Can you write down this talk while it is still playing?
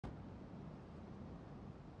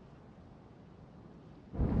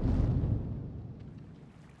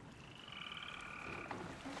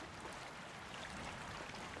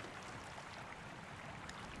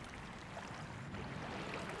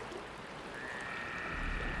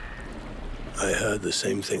I heard the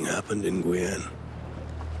same thing happened in Guyenne.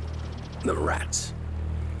 The rats.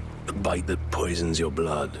 The bite that poisons your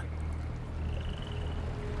blood.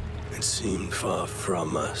 It seemed far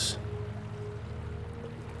from us.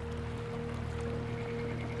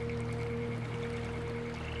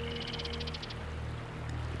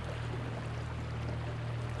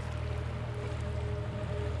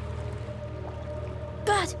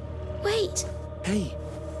 Bud, wait! Hey,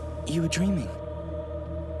 you were dreaming.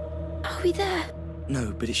 Are we there?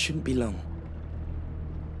 No, but it shouldn't be long.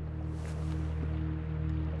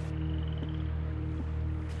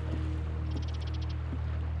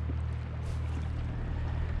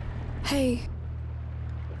 Hey.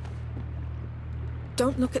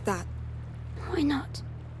 Don't look at that. Why not?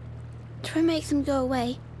 Try make them go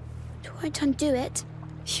away. Don't undo it.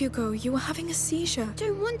 Hugo, you were having a seizure.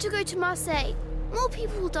 Don't want to go to Marseille. More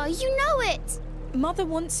people will die, you know it! Mother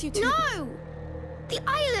wants you to— No! The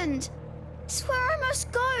island! It's where I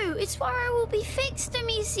must go. It's where I will be fixed,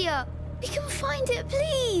 Amicia. We can find it,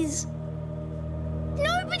 please.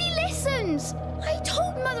 Nobody listens! I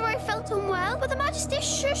told Mother I felt unwell, but the Magister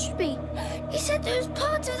shushed me. He said it was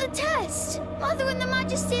part of the test. Mother and the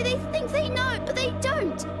Magister, they think they know, but they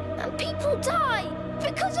don't. And people die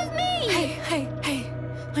because of me! Hey.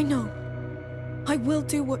 I know. I will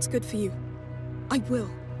do what's good for you. I will.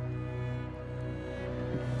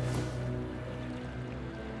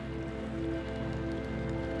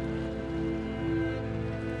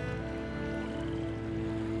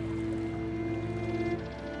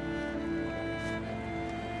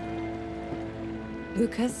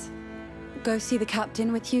 Lucas, go see the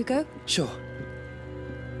captain with Hugo. Sure.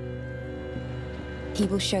 He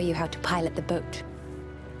will show you how to pilot the boat.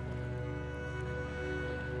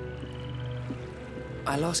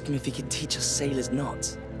 I'll ask him if he could teach us sailors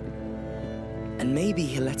knots. And maybe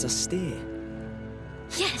he'll let us steer.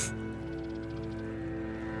 Yes.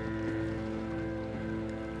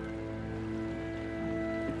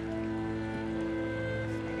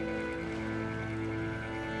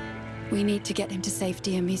 We need to get him to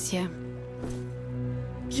safety, Amicia.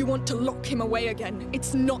 You want to lock him away again.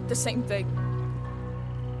 It's not the same thing.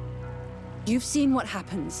 You've seen what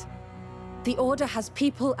happens. The Order has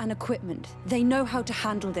people and equipment. They know how to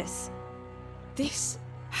handle this. This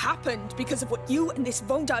happened because of what you and this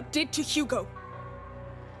Vonda did to Hugo.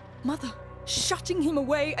 Mother, shutting him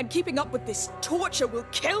away and keeping up with this torture will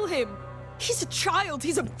kill him. He's a child.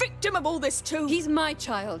 He's a victim of all this too. He's my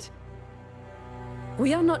child.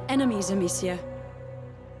 We are not enemies, Amicia.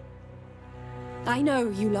 I know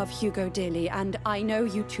you love Hugo dearly, and I know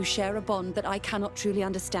you two share a bond that I cannot truly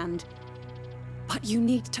understand. But you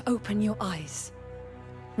need to open your eyes.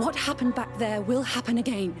 What happened back there will happen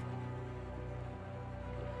again.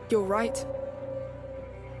 You're right.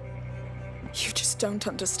 You just don't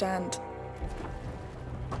understand.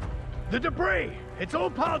 The debris! It's all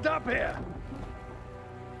piled up here!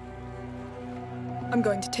 I'm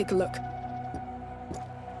going to take a look.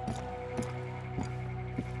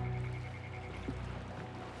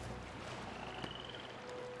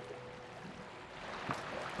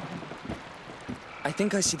 I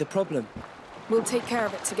think I see the problem. We'll take care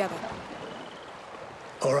of it together.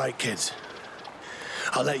 All right, kids.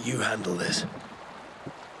 I'll let you handle this.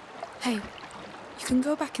 Hey, you can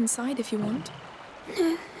go back inside if you want.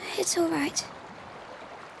 No, it's all right.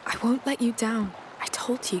 I won't let you down. I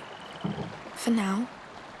told you. For now,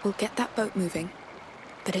 we'll get that boat moving.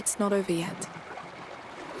 But it's not over yet.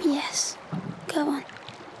 Yes. Go on.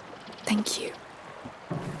 Thank you.